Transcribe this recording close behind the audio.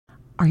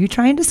Are you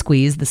trying to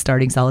squeeze the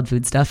starting solid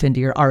food stuff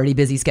into your already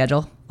busy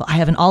schedule? Well, I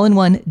have an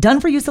all-in-one,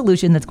 done-for-you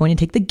solution that's going to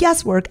take the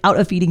guesswork out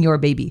of feeding your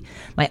baby.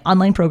 My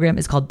online program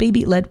is called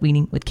Baby Led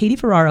Weaning with Katie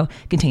Ferraro.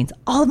 It contains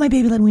all of my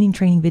baby led weaning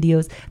training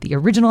videos, the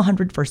original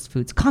 100 First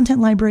Foods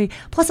content library,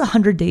 plus a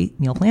 100-day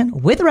meal plan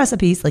with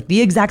recipes, like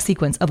the exact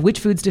sequence of which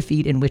foods to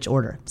feed in which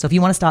order. So if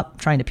you want to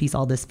stop trying to piece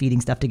all this feeding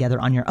stuff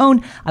together on your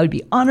own, I would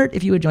be honored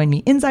if you would join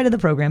me inside of the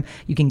program.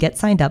 You can get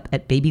signed up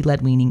at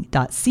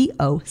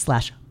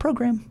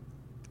babyledweaning.co/program.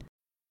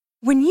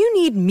 When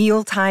you need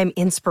mealtime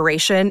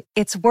inspiration,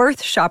 it's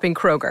worth shopping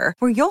Kroger,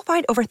 where you'll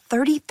find over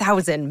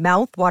 30,000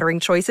 mouth-watering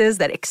choices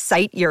that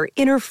excite your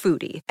inner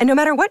foodie. And no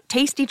matter what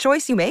tasty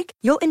choice you make,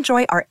 you'll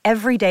enjoy our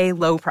everyday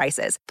low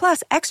prices,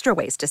 plus extra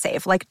ways to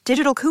save, like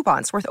digital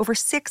coupons worth over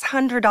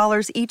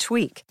 $600 each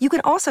week. You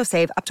can also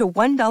save up to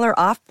 $1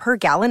 off per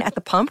gallon at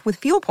the pump with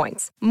fuel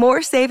points.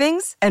 More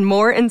savings and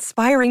more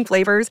inspiring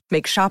flavors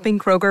make shopping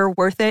Kroger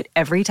worth it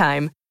every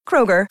time.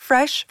 Kroger,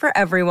 fresh for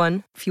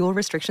everyone. Fuel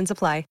restrictions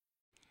apply.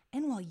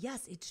 And while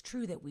yes, it's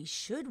true that we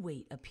should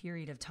wait a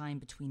period of time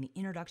between the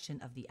introduction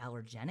of the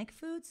allergenic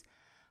foods,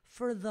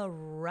 for the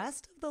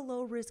rest of the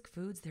low-risk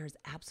foods, there's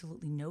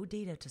absolutely no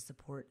data to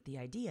support the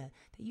idea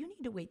that you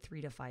need to wait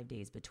 3 to 5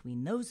 days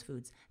between those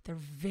foods. They're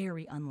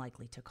very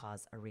unlikely to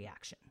cause a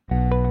reaction.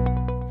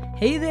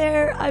 Hey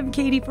there, I'm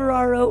Katie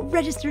Ferraro,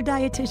 registered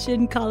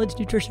dietitian, college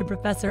nutrition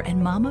professor,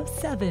 and mom of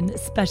 7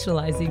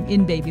 specializing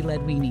in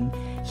baby-led weaning.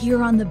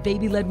 Here on the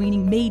Baby-Led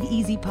Weaning Made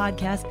Easy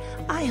podcast,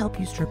 I help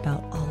you strip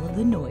out all of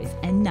the noise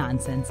and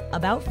nonsense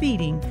about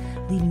feeding,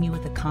 leaving you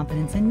with the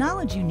confidence and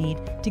knowledge you need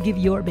to give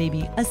your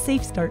baby a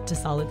safe start to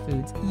solid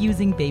foods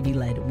using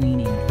baby-led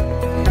weaning.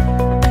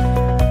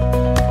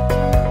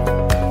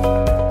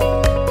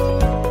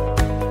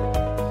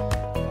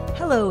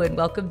 Hello and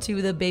welcome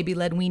to the Baby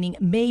Led Weaning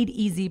Made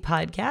Easy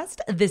podcast.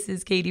 This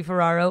is Katie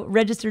Ferraro,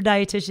 registered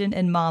dietitian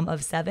and mom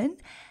of 7,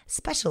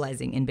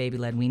 specializing in baby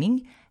led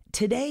weaning.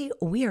 Today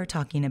we are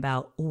talking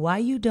about why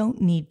you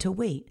don't need to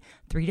wait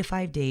 3 to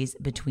 5 days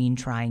between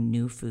trying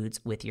new foods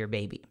with your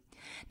baby.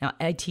 Now,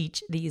 I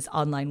teach these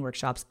online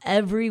workshops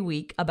every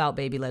week about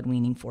baby led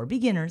weaning for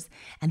beginners,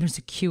 and there's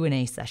a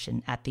Q&A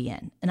session at the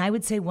end. And I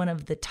would say one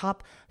of the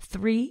top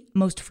 3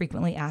 most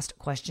frequently asked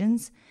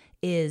questions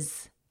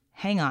is,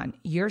 hang on,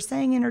 you're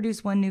saying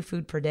introduce 1 new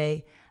food per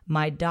day.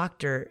 My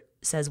doctor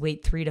says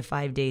wait 3 to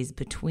 5 days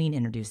between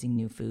introducing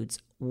new foods.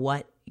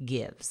 What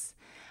gives?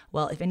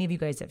 Well, if any of you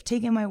guys have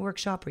taken my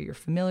workshop or you're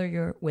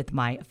familiar with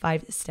my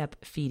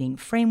 5-step feeding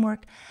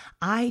framework,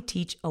 I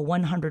teach a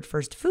 100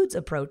 First Foods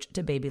approach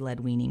to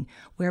baby-led weaning,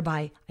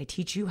 whereby I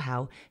teach you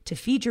how to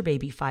feed your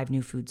baby 5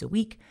 new foods a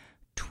week,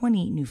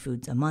 20 new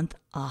foods a month,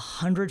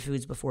 100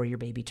 foods before your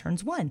baby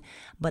turns 1.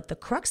 But the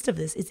crux of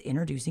this is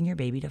introducing your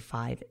baby to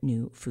 5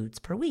 new foods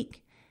per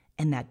week.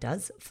 And that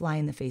does fly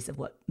in the face of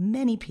what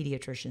many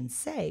pediatricians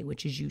say,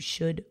 which is you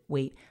should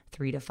wait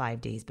 3 to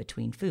 5 days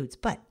between foods.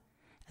 But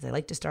as I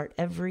like to start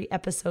every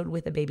episode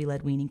with a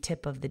baby-led weaning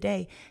tip of the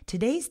day,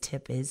 today's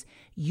tip is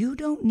you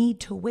don't need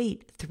to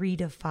wait 3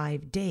 to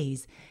 5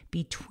 days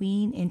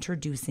between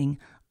introducing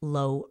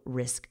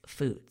low-risk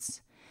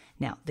foods.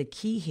 Now, the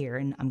key here,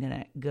 and I'm going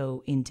to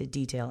go into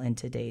detail in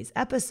today's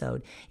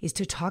episode, is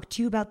to talk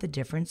to you about the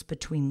difference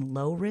between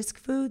low-risk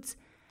foods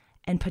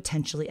and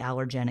potentially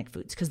allergenic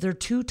foods, because they're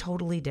 2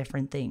 totally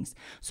different things.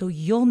 So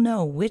you'll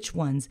know which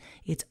ones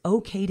it's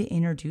okay to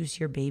introduce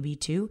your baby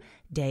to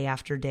day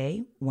after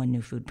day, 1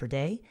 new food per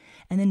day,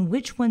 and then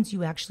which ones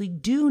you actually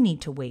do need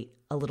to wait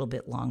a little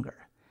bit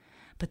longer.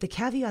 But the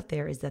caveat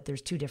there is that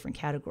there's 2 different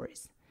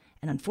categories.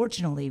 And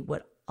unfortunately,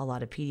 what a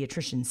lot of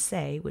pediatricians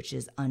say, which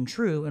is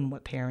untrue, and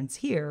what parents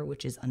hear,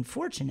 which is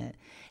unfortunate,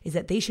 is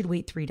that they should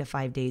wait 3 to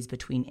 5 days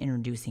between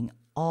introducing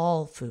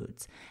all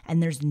foods.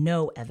 And there's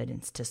no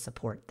evidence to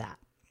support that.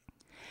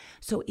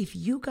 So if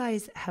you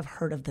guys have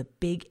heard of the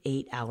Big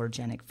 8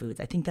 allergenic foods,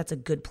 I think that's a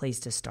good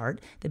place to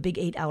start. The Big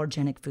 8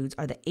 allergenic foods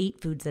are the 8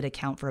 foods that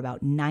account for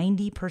about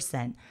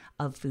 90%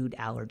 of food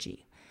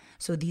allergy.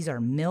 So these are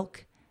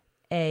milk,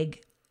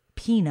 egg,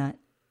 peanut,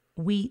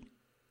 wheat,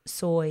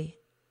 soy,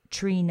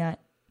 tree nut,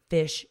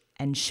 fish,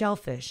 and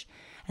shellfish.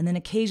 And then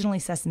occasionally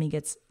sesame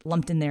gets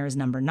lumped in there as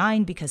number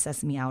 9 because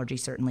sesame allergy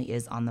certainly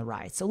is on the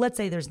rise. So let's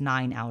say there's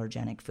 9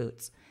 allergenic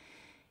foods.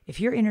 If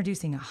you're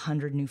introducing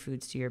 100 new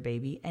foods to your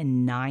baby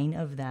and 9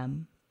 of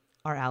them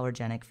are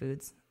allergenic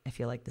foods, I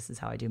feel like this is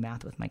how I do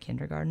math with my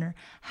kindergartner,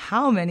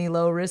 how many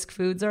low-risk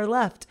foods are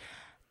left?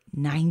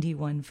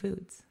 91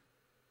 foods.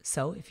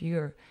 So if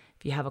you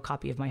have a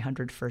copy of my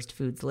 100 First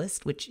Foods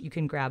list, which you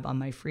can grab on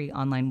my free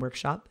online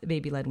workshop,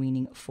 Baby Led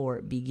Weaning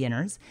for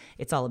Beginners,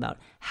 it's all about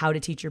how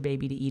to teach your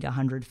baby to eat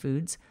 100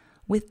 foods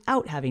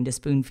without having to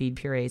spoon feed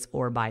purees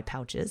or buy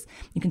pouches.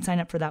 You can sign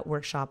up for that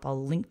workshop.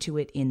 I'll link to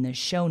it in the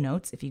show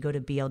notes. If you go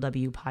to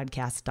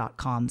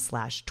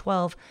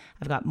blwpodcast.com/12,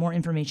 I've got more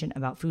information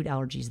about food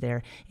allergies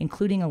there,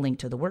 including a link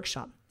to the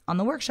workshop. On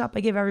the workshop,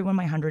 I give everyone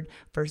my 100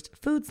 First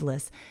Foods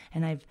list,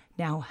 and I've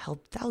now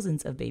helped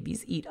thousands of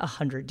babies eat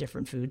 100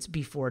 different foods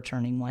before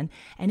turning 1.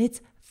 And it's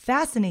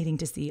fascinating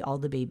to see all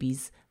the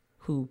babies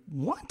who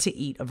want to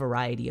eat a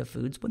variety of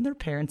foods when their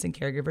parents and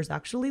caregivers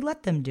actually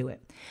let them do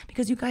it.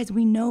 Because you guys,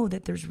 we know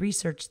that there's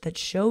research that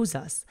shows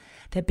us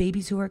that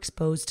babies who are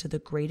exposed to the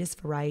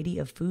greatest variety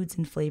of foods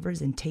and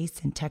flavors and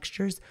tastes and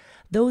textures,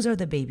 those are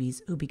the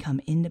babies who become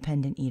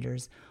independent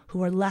eaters,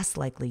 who are less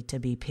likely to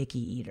be picky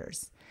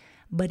eaters.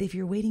 But if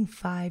you're waiting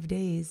 5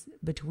 days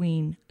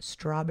between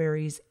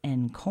strawberries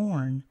and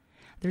corn,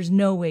 there's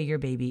no way your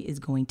baby is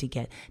going to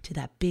get to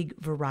that big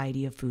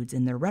variety of foods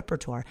in their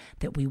repertoire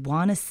that we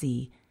want to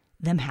see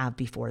them have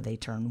before they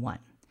turn 1.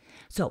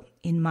 So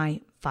in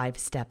my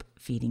 5-step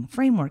feeding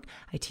framework,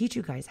 I teach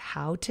you guys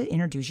how to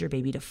introduce your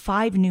baby to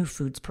 5 new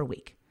foods per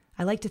week.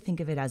 I like to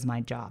think of it as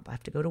my job. I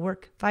have to go to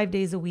work 5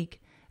 days a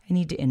week. I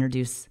need to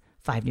introduce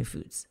 5 new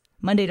foods,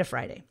 Monday to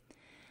Friday.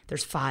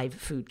 There's 5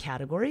 food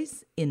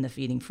categories in the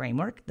feeding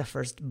framework. The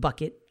first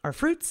bucket are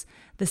fruits.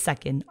 The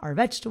second are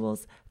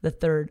vegetables. The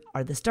third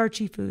are the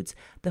starchy foods.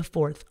 The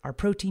fourth are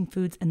protein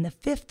foods. And the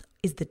fifth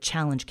is the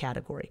challenge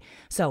category.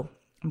 So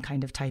I'm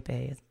kind of type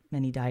A, as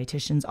many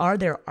dietitians are.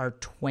 There are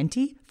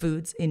 20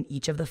 foods in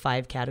each of the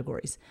 5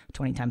 categories.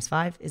 20 times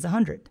 5 is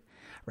 100,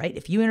 right?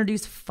 If you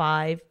introduce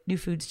 5 new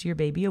foods to your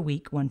baby a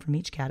week, 1 from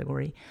each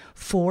category,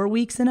 4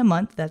 weeks in a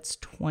month, that's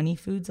 20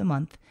 foods a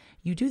month.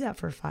 You do that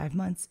for 5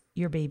 months,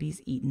 your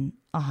baby's eaten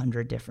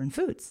 100 different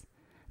foods.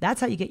 That's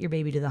how you get your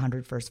baby to the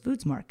 100 first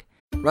foods mark.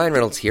 Ryan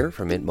Reynolds here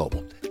from Mint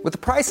Mobile. With the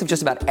price of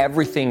just about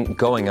everything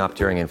going up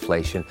during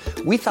inflation,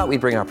 we thought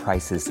we'd bring our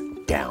prices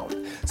down.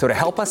 So to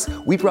help us,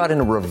 we brought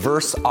in a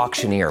reverse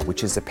auctioneer,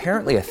 which is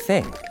apparently a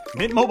thing.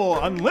 Mint Mobile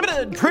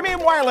Unlimited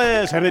Premium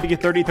Wireless. How to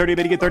get 30, 30,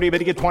 how to get 30, how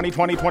to get 20,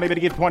 20, 20, how to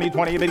get 20,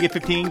 20, how to get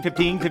 15,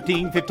 15,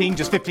 15, 15,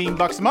 just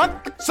 $15 a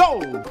month?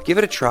 Sold! Give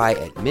it a try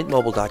at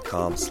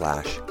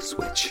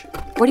mintmobile.com/switch.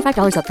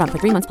 $45 up front for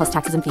 3 months plus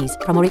taxes and fees.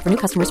 Promo rate for new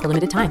customers for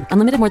limited time.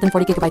 Unlimited more than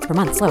 40 gigabytes per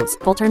month. Slows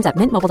full terms at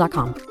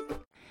mintmobile.com.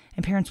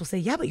 And parents will say,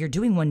 yeah, but you're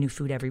doing 1 new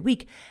food every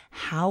week.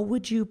 How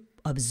would you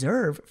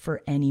observe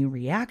for any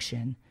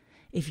reaction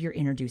if you're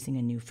introducing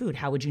a new food?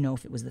 How would you know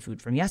if it was the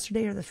food from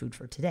yesterday or the food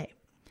for today?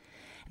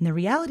 And the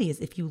reality is,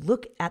 if you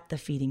look at the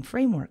feeding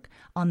framework,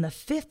 on the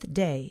 5th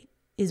day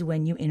is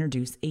when you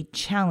introduce a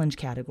challenge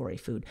category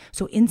food.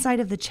 So inside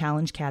of the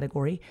challenge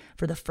category,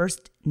 for the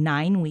first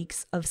 9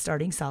 weeks of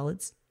starting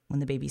solids, when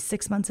the baby's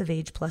 6 months of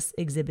age plus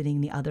exhibiting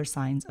the other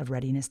signs of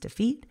readiness to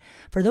feed,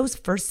 for those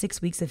first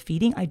 6 weeks of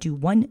feeding, I do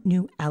 1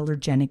 new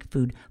allergenic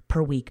food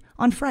per week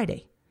on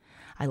Friday.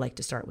 I like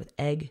to start with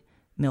egg,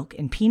 milk,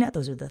 and peanut.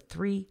 Those are the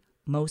 3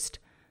 most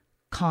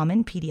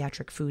common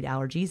pediatric food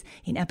allergies.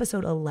 In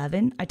episode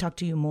 11, I talked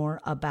to you more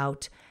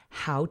about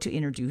how to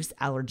introduce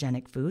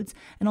allergenic foods,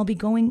 and I'll be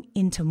going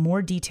into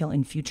more detail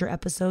in future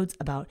episodes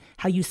about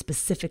how you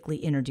specifically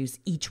introduce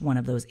each one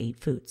of those 8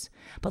 foods.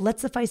 But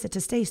let's suffice it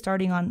to say,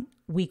 starting on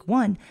week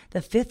 1,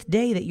 the 5th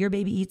day that your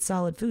baby eats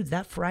solid foods,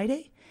 that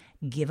Friday,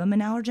 give them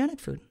an allergenic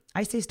food.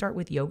 I say start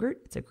with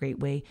yogurt. It's a great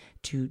way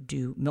to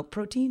do milk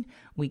protein.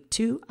 Week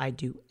 2, I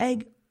do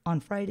egg. On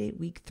Friday,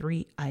 week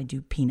 3, I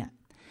do peanut.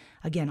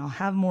 Again, I'll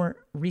have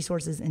more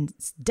resources and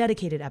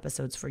dedicated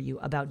episodes for you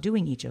about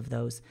doing each of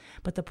those.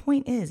 But the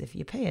point is, if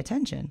you pay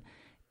attention,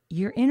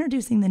 you're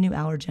introducing the new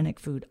allergenic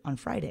food on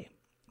Friday.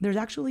 There's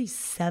actually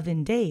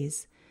 7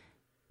 days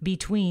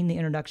between the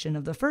introduction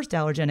of the first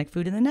allergenic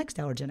food and the next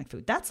allergenic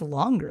food. That's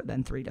longer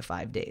than 3 to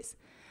 5 days.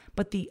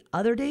 But the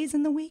other days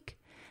in the week,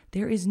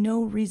 there is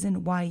no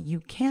reason why you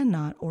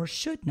cannot or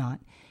should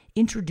not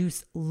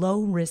introduce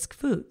low-risk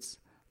foods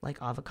like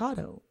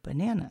avocado,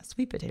 banana,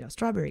 sweet potato,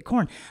 strawberry,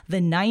 corn,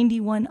 the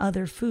 91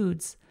 other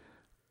foods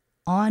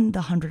on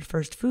the 100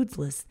 first foods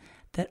list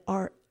that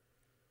are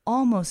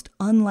almost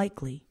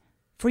unlikely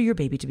for your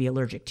baby to be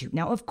allergic to.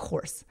 Now, of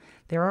course,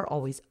 there are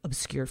always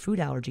obscure food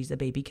allergies a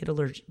baby could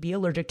be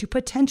allergic to,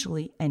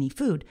 potentially any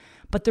food.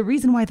 But the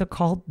reason why they're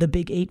called the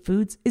big 8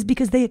 foods is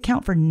because they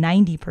account for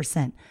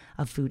 90%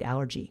 of food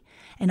allergy.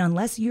 And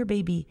unless your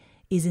baby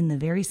is in the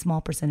very small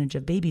percentage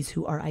of babies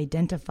who are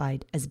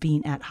identified as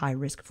being at high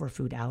risk for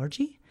food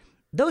allergy,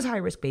 those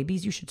high-risk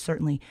babies, you should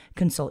certainly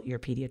consult your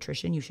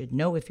pediatrician. You should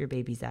know if your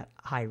baby's at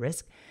high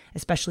risk,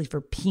 especially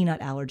for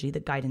peanut allergy. The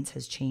guidance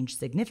has changed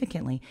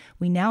significantly.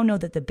 We now know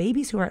that the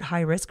babies who are at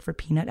high risk for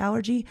peanut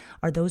allergy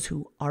are those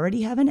who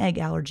already have an egg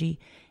allergy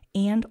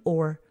and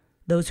or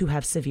those who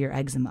have severe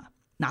eczema.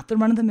 Not the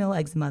run-of-the-mill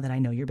eczema that I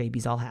know your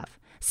babies all have.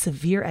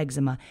 Severe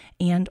eczema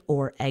and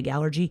or egg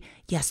allergy.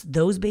 Yes,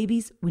 those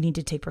babies, we need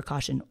to take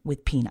precaution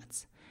with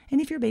peanuts. And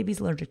if your baby's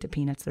allergic to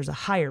peanuts, there's a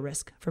higher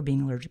risk for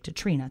being allergic to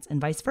tree nuts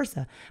and vice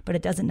versa. But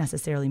it doesn't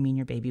necessarily mean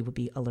your baby will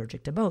be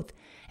allergic to both.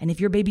 And if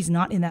your baby's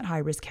not in that high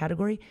risk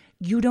category,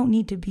 you don't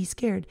need to be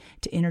scared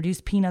to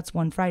introduce peanuts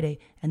one Friday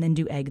and then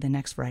do egg the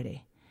next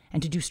Friday.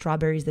 And to do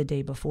strawberries the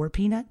day before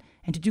peanut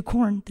and to do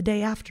corn the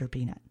day after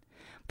peanut.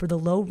 For the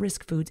low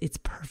risk foods, it's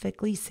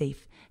perfectly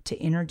safe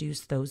to introduce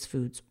those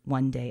foods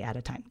one day at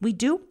a time. We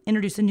do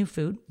introduce a new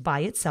food by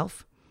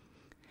itself.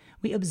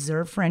 We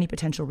observe for any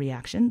potential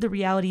reaction. The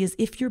reality is,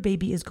 if your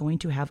baby is going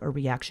to have a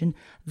reaction,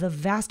 the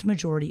vast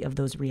majority of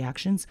those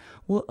reactions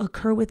will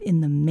occur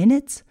within the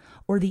minutes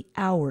or the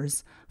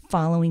hours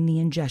following the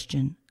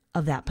ingestion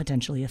of that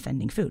potentially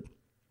offending food.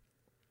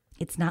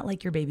 It's not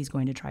like your baby's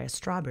going to try a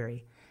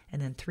strawberry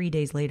and then 3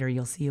 days later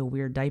you'll see a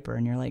weird diaper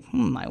and you're like,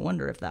 I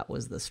wonder if that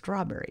was the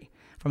strawberry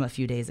from a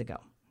few days ago.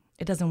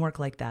 It doesn't work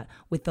like that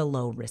with the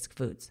low risk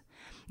foods.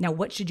 Now,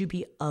 what should you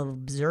be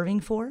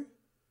observing for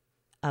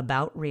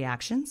about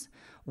reactions?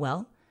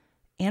 Well,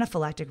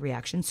 anaphylactic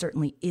reaction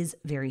certainly is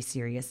very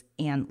serious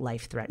and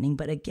life-threatening,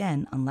 but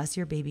again, unless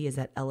your baby is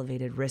at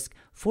elevated risk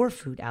for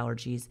food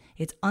allergies,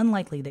 it's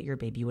unlikely that your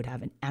baby would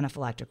have an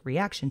anaphylactic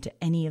reaction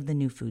to any of the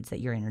new foods that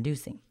you're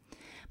introducing.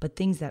 But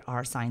things that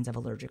are signs of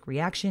allergic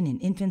reaction in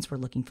infants, we're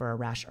looking for a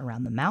rash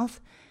around the mouth.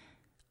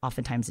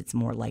 Oftentimes it's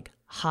more like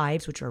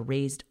hives, which are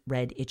raised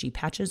red itchy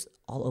patches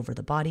all over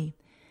the body.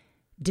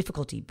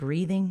 Difficulty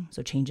breathing,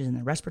 so changes in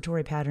the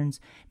respiratory patterns,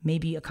 may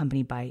be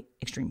accompanied by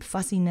extreme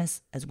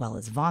fussiness as well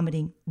as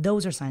vomiting.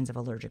 Those are signs of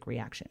allergic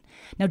reaction.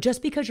 Now,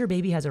 just because your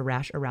baby has a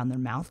rash around their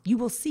mouth, you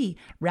will see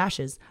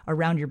rashes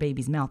around your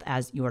baby's mouth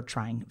as you're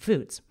trying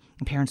foods.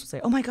 And parents will say,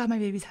 oh my God, my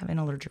baby's having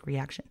an allergic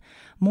reaction.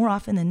 More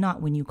often than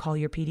not, when you call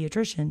your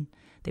pediatrician,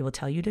 they will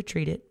tell you to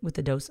treat it with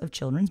a dose of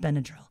children's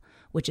Benadryl,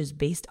 which is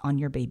based on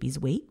your baby's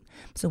weight.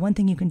 So one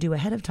thing you can do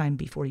ahead of time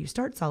before you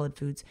start solid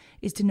foods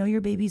is to know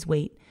your baby's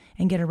weight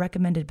and get a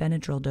recommended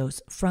Benadryl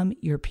dose from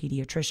your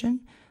pediatrician.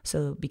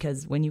 So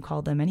because when you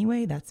call them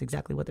anyway, that's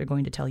exactly what they're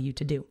going to tell you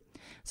to do.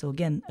 So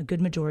again, a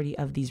good majority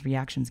of these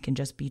reactions can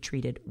just be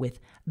treated with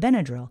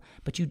Benadryl,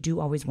 but you do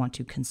always want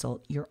to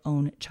consult your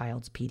own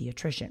child's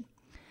pediatrician.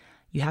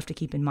 You have to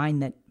keep in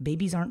mind that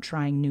babies aren't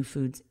trying new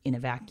foods in a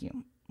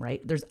vacuum,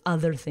 right? There's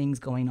other things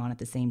going on at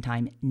the same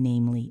time,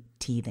 namely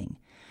teething.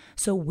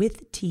 So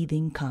with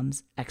teething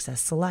comes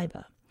excess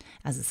saliva.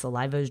 As the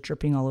saliva is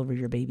dripping all over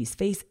your baby's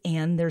face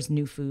and there's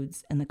new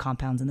foods and the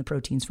compounds and the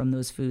proteins from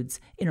those foods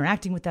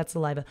interacting with that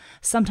saliva,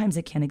 sometimes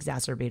it can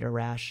exacerbate a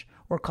rash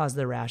or cause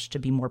the rash to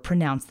be more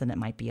pronounced than it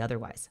might be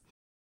otherwise.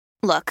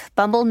 Look,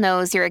 Bumble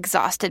knows you're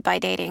exhausted by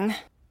dating.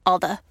 All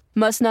the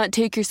must not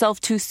take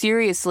yourself too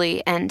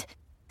seriously and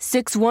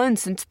 6'1"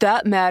 since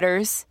that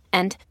matters.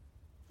 And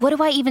what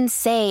do I even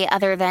say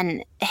other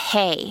than,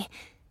 hey?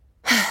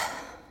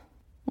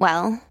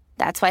 Well,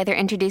 that's why they're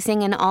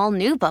introducing an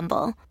all-new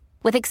Bumble,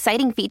 with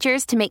exciting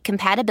features to make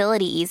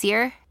compatibility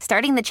easier,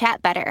 starting the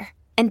chat better,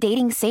 and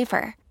dating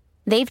safer.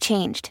 They've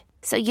changed,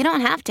 so you don't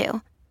have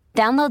to.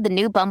 Download the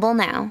new Bumble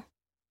now.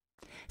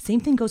 Same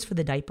thing goes for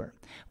the diaper.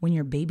 When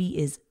your baby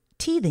is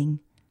teething,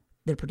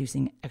 they're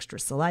producing extra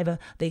saliva.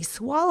 They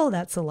swallow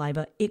that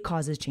saliva, it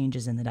causes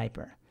changes in the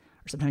diaper.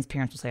 Or sometimes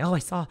parents will say, oh, I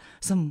saw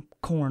some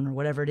corn or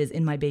whatever it is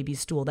in my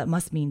baby's stool. That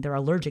must mean they're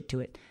allergic to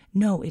it.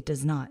 No, it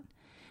does not.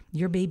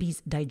 Your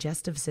baby's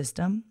digestive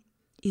system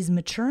is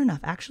mature enough,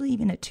 actually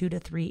even at 2 to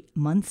 3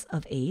 months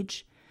of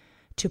age,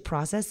 to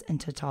process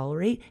and to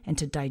tolerate and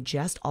to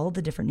digest all of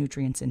the different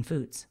nutrients in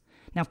foods.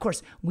 Now, of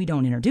course, we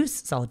don't introduce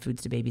solid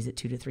foods to babies at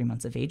 2 to 3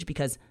 months of age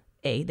because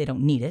A, they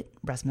don't need it.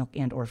 Breast milk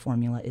and or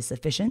formula is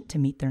sufficient to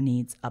meet their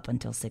needs up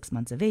until 6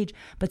 months of age.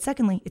 But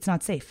secondly, it's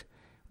not safe.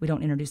 We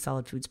don't introduce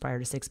solid foods prior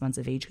to 6 months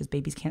of age because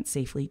babies can't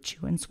safely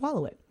chew and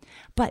swallow it.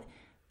 But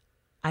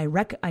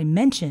I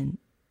mention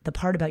the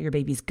part about your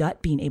baby's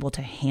gut being able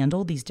to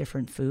handle these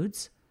different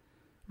foods,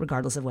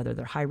 regardless of whether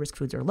they're high-risk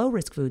foods or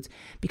low-risk foods,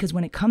 because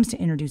when it comes to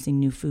introducing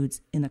new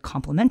foods in the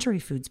complementary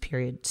foods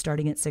period,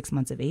 starting at 6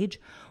 months of age,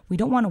 we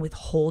don't want to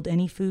withhold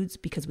any foods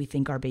because we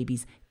think our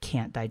babies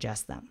can't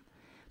digest them.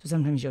 So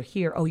sometimes you'll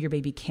hear, oh, your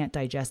baby can't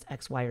digest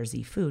X, Y, or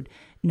Z food.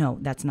 No,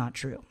 that's not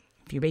true.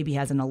 If your baby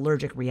has an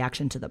allergic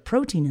reaction to the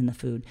protein in the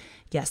food,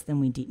 yes, then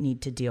we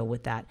need to deal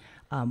with that.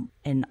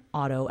 An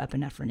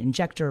autoepinephrine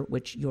injector,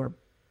 which your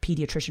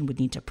pediatrician would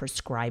need to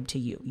prescribe to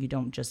you. You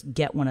don't just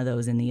get one of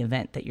those in the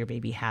event that your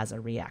baby has a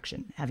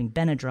reaction. Having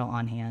Benadryl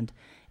on hand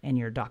and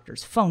your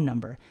doctor's phone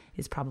number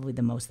is probably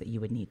the most that you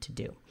would need to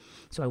do.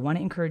 So I want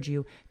to encourage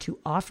you to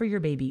offer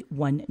your baby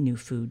one new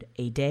food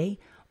a day,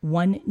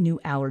 one new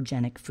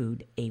allergenic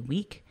food a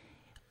week.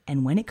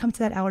 And when it comes to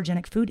that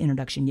allergenic food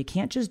introduction, you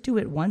can't just do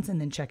it once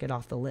and then check it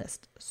off the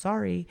list.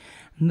 Sorry.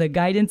 The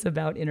guidance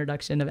about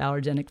introduction of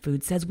allergenic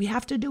food says we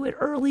have to do it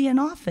early and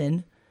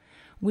often,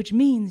 which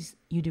means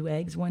you do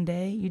eggs one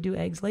day, you do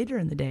eggs later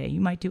in the day. You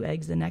might do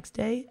eggs the next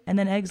day and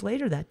then eggs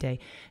later that day.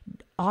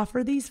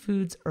 Offer these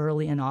foods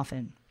early and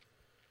often.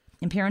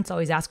 And parents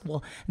always ask,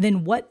 well,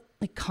 then what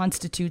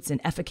constitutes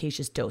an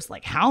efficacious dose?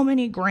 Like how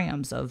many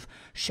grams of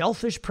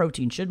shellfish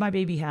protein should my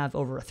baby have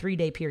over a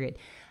 3-day period?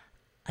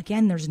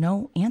 Again, there's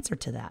no answer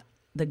to that.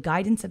 The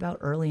guidance about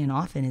early and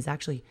often is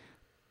actually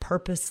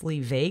purposely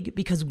vague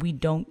because we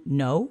don't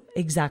know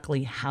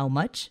exactly how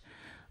much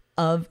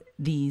of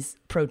these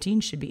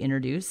proteins should be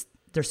introduced.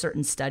 There's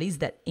certain studies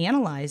that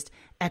analyzed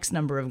X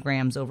number of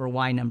grams over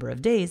Y number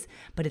of days,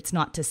 but it's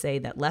not to say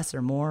that less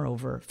or more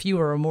over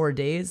fewer or more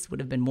days would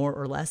have been more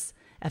or less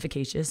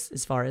efficacious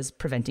as far as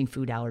preventing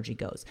food allergy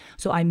goes.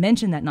 So I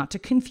mention that not to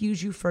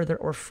confuse you further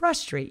or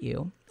frustrate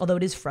you, although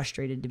it is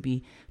frustrated to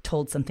be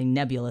told something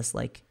nebulous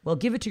like, well,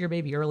 give it to your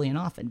baby early and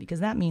often, because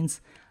that means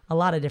a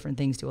lot of different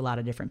things to a lot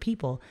of different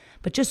people.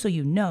 But just so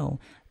you know,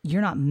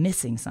 you're not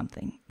missing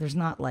something. There's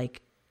not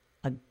like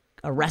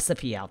a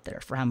recipe out there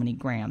for how many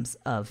grams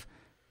of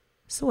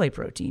soy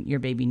protein your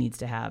baby needs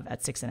to have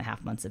at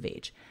 6.5 months of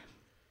age.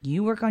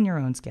 You work on your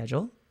own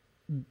schedule.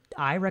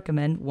 I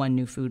recommend one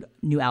new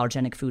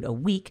allergenic food a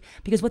week,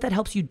 because what that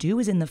helps you do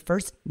is in the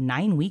first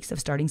 9 weeks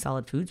of starting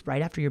solid foods,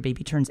 right after your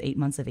baby turns 8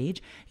 months of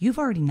age, you've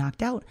already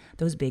knocked out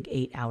those big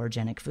 8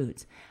 allergenic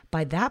foods.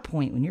 By that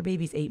point, when your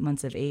baby's 8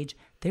 months of age,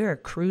 they're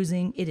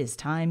cruising. It is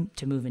time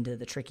to move into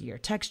the trickier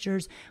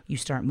textures. You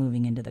start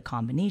moving into the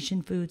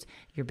combination foods.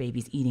 Your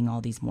baby's eating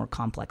all these more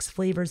complex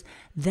flavors.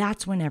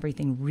 That's when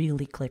everything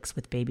really clicks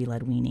with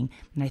baby-led weaning.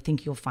 And I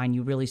think you'll find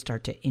you really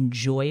start to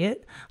enjoy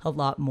it a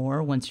lot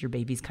more once your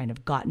baby's kind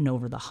of gotten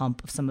over the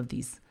hump of some of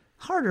these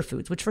harder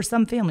foods, which for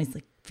some families,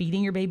 like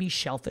feeding your baby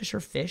shellfish or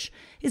fish,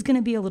 is going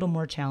to be a little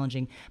more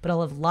challenging. But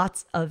I'll have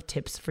lots of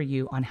tips for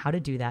you on how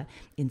to do that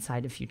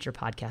inside of future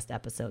podcast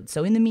episodes.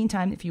 So in the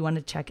meantime, if you want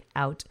to check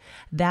out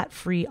that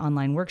free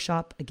online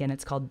workshop, again,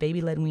 it's called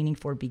Baby-Led Weaning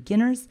for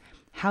Beginners: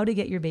 How to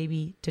Get Your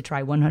Baby to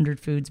Try 100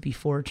 Foods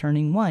Before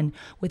Turning 1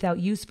 Without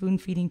You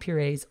Spoon-Feeding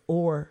Purees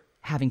or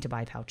Having to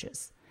Buy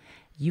Pouches.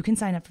 You can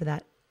sign up for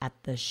that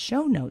at the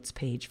show notes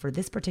page for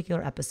this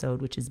particular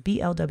episode, which is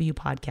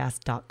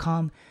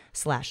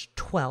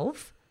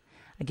blwpodcast.com/12.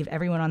 I give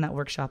everyone on that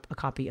workshop a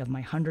copy of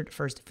my 100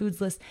 First Foods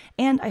list,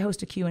 and I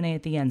host a Q&A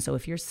at the end. So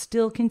if you're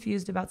still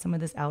confused about some of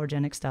this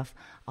allergenic stuff,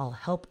 I'll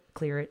help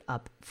clear it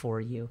up for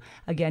you.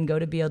 Again, go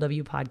to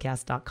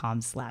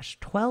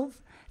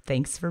blwpodcast.com/12.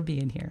 Thanks for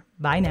being here.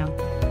 Bye now.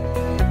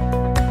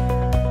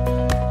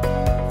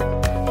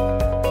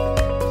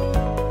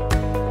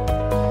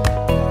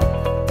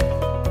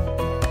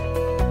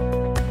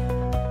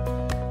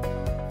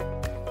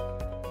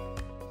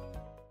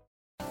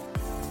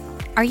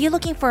 Are you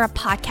looking for a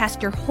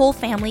podcast your whole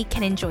family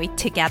can enjoy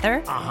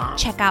together?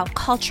 Check out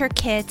Culture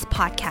Kids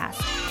Podcast.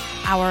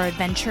 Our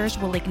adventures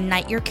will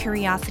ignite your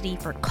curiosity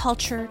for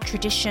culture,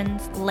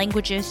 traditions,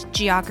 languages,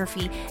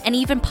 geography, and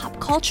even pop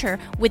culture,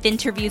 with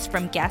interviews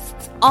from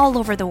guests all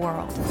over the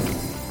world.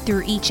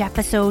 Through each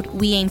episode,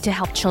 we aim to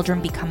help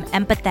children become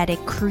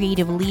empathetic,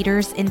 creative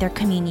leaders in their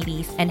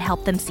communities and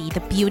help them see the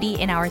beauty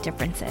in our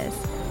differences.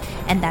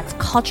 And that's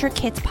Culture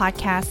Kids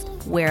Podcast,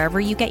 wherever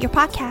you get your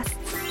podcasts.